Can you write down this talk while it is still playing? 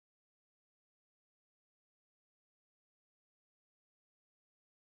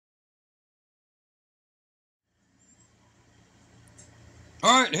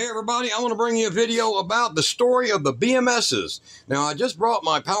All right, hey everybody, I want to bring you a video about the story of the BMSs. Now, I just brought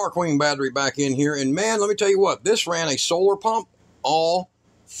my Power Queen battery back in here, and man, let me tell you what, this ran a solar pump all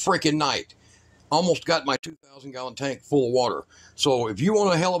freaking night. Almost got my 2,000 gallon tank full of water. So if you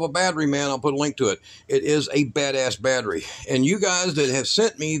want a hell of a battery, man, I'll put a link to it. It is a badass battery. And you guys that have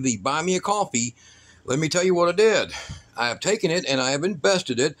sent me the Buy Me a Coffee, let me tell you what I did. I have taken it and I have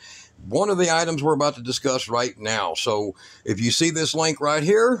invested it. One of the items we're about to discuss right now. So if you see this link right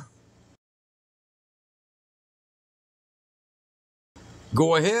here,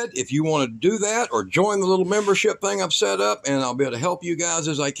 go ahead if you want to do that, or join the little membership thing I've set up, and I'll be able to help you guys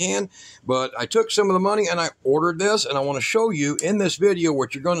as I can. But I took some of the money and I ordered this, and I want to show you in this video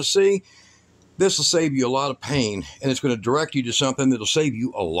what you're going to see. This will save you a lot of pain, and it's going to direct you to something that'll save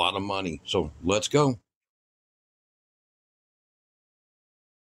you a lot of money. So let's go.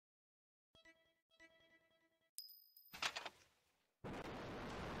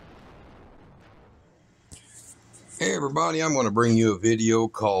 Hey everybody, I'm going to bring you a video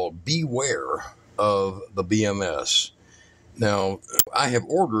called Beware of the BMS. Now, I have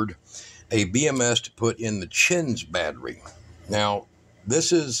ordered a BMS to put in the Chin's battery. Now,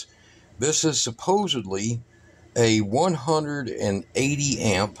 this is supposedly a 180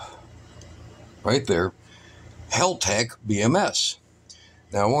 amp, right there, HELTEC BMS.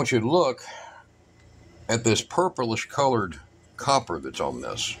 Now, I want you to look at this purplish colored copper that's on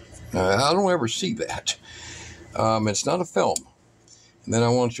this. Now, I don't ever see that. It's not a film. And then I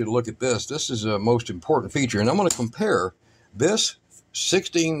want you to look at this. This is a most important feature. And I'm going to compare this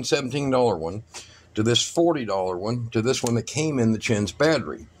 $16, $17 one to this $40 one to this one that came in the Chin's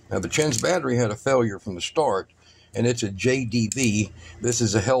battery. Now, the Chin's battery had a failure from the start, and it's a JDV. This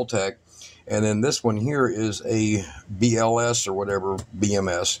is a HELTEC. And then this one here is a BLS or whatever,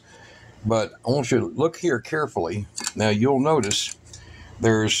 BMS. But I want you to look here carefully. Now, you'll notice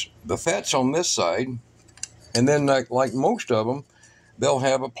there's the FETs on this side. And then, like most of them, they'll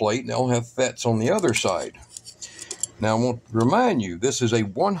have a plate and they'll have FETs on the other side. Now, I want to remind you, this is a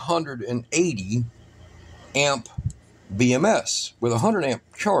 180 amp BMS with a 100 amp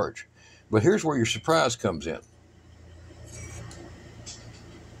charge. But here's where your surprise comes in.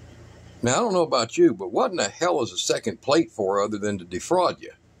 Now, I don't know about you, but what in the hell is a second plate for other than to defraud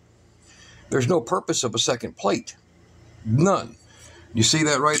you? There's no purpose of a second plate. None. You see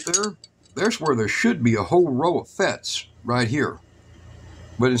that right there? There's where there should be a whole row of FETs right here.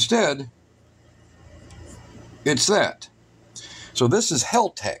 But instead, it's that. So this is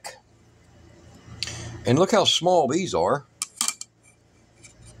HELTEC. And look how small these are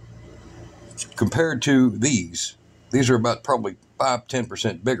compared to these. These are about probably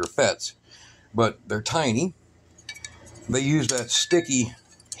 5–10% bigger FETs, but they're tiny. They use that sticky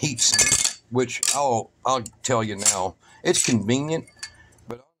heat sink, which I'll tell you now, it's convenient.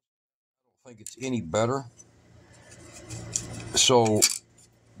 I think it's any better. So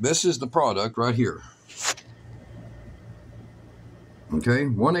this is the product right here. Okay,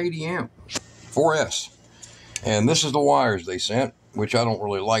 180 amp 4S. And this is the wires they sent, which I don't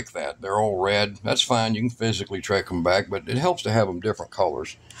really like that. They're all red. That's fine. You can physically track them back, but it helps to have them different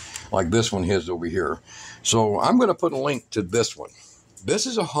colors. Like this one is over here. So I'm going to put a link to this one. This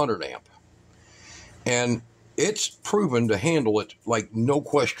is a 100 amp. And it's proven to handle it like no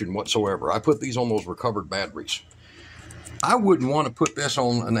question whatsoever. I put these on those recovered batteries. I wouldn't want to put this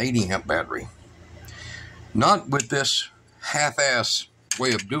on an 80 amp battery. Not with this half-ass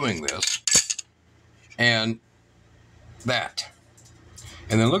way of doing this. And that.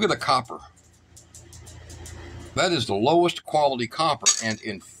 And then look at the copper. That is the lowest quality copper. And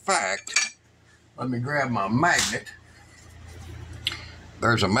in fact, let me grab my magnet.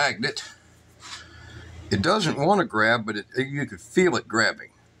 There's a magnet. It doesn't want to grab, but you could feel it grabbing.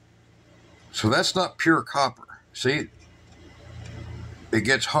 So that's not pure copper. See? It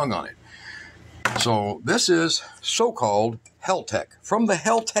gets hung on it. So this is so-called HELTEC from the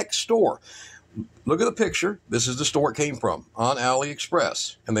HELTEC store. Look at the picture. This is the store it came from, on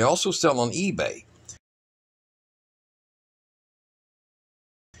AliExpress. And they also sell on eBay.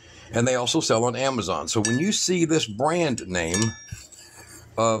 And they also sell on Amazon. So when you see this brand name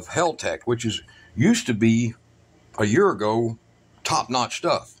of HELTEC, which is used to be, a year ago, top-notch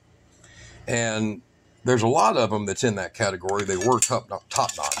stuff. And there's a lot of them that's in that category. They were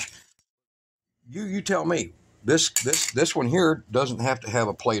top-notch. You tell me. This one here doesn't have to have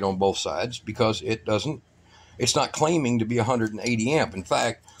a plate on both sides because it's not claiming to be 180 amp. In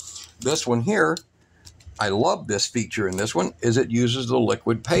fact, this one here, I love this feature in this one, is it uses the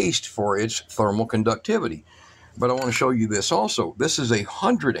liquid paste for its thermal conductivity. But I want to show you this also. This is a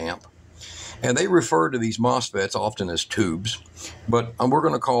 100 amp. And they refer to these MOSFETs often as tubes, but we're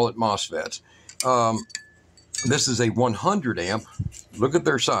going to call it MOSFETs. This is a 100 amp. Look at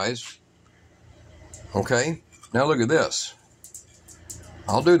their size. Okay, now look at this.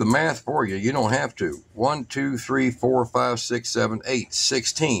 I'll do the math for you. You don't have to. 1, 2, 3, 4, 5, 6, 7, 8,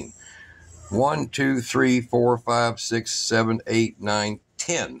 16. 1, 2, 3, 4, 5, 6, 7, 8, 9,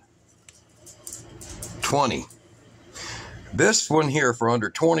 10. 20. This one here for under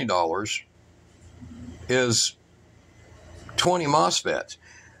 $20 is 20 MOSFETs.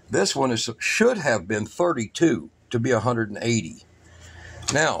 This one should have been 32 to be 180.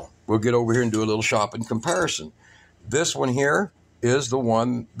 Now, we'll get over here and do a little shopping comparison. This one here is the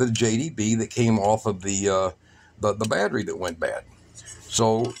one, the JDB that came off of the battery that went bad.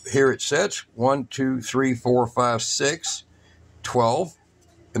 So here it sets 1, 2, 3, 4, 5, 6, 12.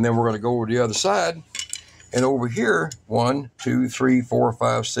 And then we're going to go over to the other side. And over here, 1, 2, 3, 4,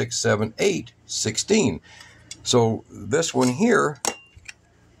 5, 6, 7, 8, 16. So this one here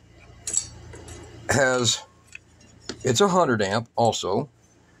has, it's 100 amp also.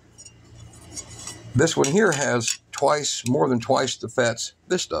 This one here has more than twice the FETs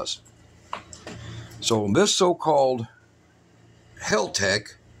this does. So this so-called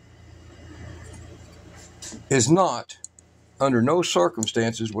HELTEC is not, under no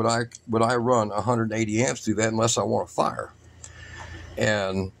circumstances would I run 180 amps through that unless I want a fire.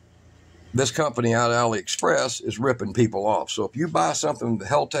 And this company out of AliExpress is ripping people off. So if you buy something the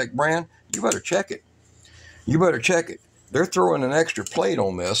HELTEC brand, you better check it. You better check it. They're throwing an extra plate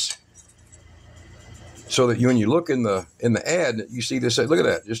on this so that when you look in the ad, you see this. Look at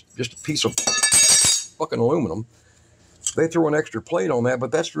that, just a piece of fucking aluminum. They throw an extra plate on that,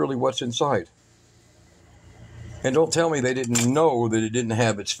 but that's really what's inside. And don't tell me they didn't know that it didn't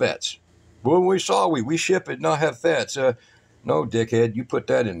have its FETs. Well, we ship it not have FETs. No, dickhead, you put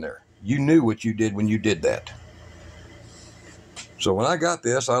that in there. You knew what you did when you did that. So when I got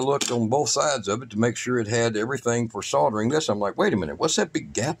this, I looked on both sides of it to make sure it had everything for soldering this. I'm like, wait a minute, what's that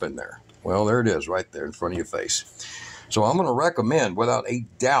big gap in there? Well, there it is right there in front of your face. So I'm going to recommend, without a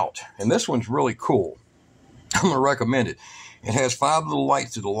doubt, and this one's really cool. I'm going to recommend it. It has 5 little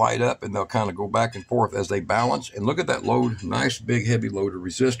lights that'll light up, and they'll kind of go back and forth as they balance. And look at that load, nice big heavy load of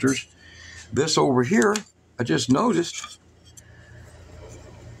resistors. This over here, I just noticed,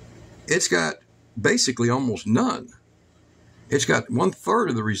 it's got basically almost none. It's got 1/3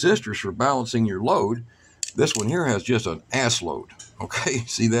 of the resistors for balancing your load. This one here has just an ass load. Okay,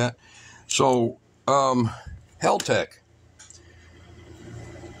 see that? So, HELTEC.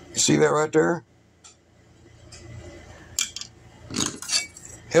 See that right there?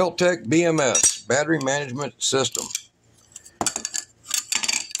 HELTEC BMS, Battery Management System.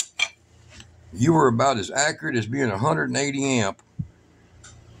 You were about as accurate as being 180 amp.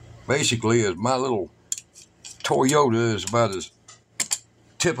 Basically, as my little Toyota is about as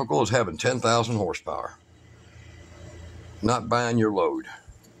typical as having 10,000 horsepower. Not buying your load.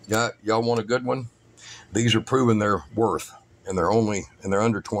 Y'all want a good one? These are proving their worth, and they're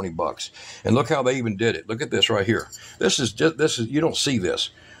under 20 bucks. And look how they even did it. Look at this right here. This is you don't see this.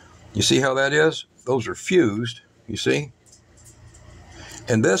 You see how that is? Those are fused, you see?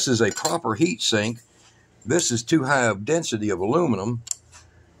 And this is a proper heat sink. This is too high of density of aluminum.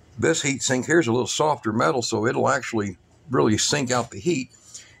 This heat sink here is a little softer metal, so it'll actually really sink out the heat.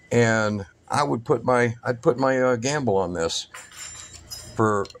 And I'd put my gamble on this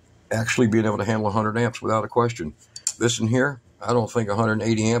for actually being able to handle 100 amps without a question. This one here, I don't think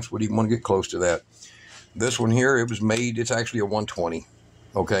 180 amps would even want to get close to that. This one here, it's actually a 120.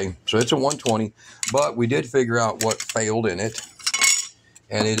 Okay, so it's a 120, but we did figure out what failed in it.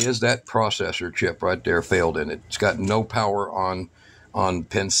 And it is that processor chip right there failed in it. It's got no power on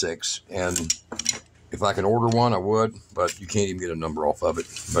pin 6. And if I can order one, I would, but you can't even get a number off of it.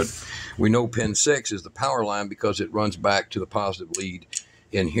 But we know pin 6 is the power line because it runs back to the positive lead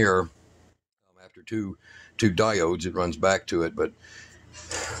in here. After two diodes, it runs back to it, but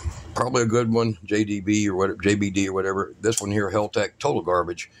probably a good one, JDB or whatever, JBD or whatever. This one here, HELTEC, total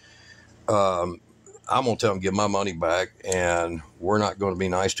garbage. I'm going to tell them give my money back, and we're not going to be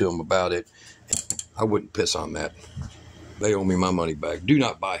nice to them about it. I wouldn't piss on that. They owe me my money back. Do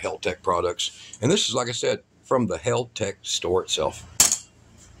not buy HELTEC products. And this is, like I said, from the HELTEC store itself.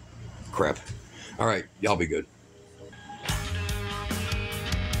 Crap. All right, y'all be good.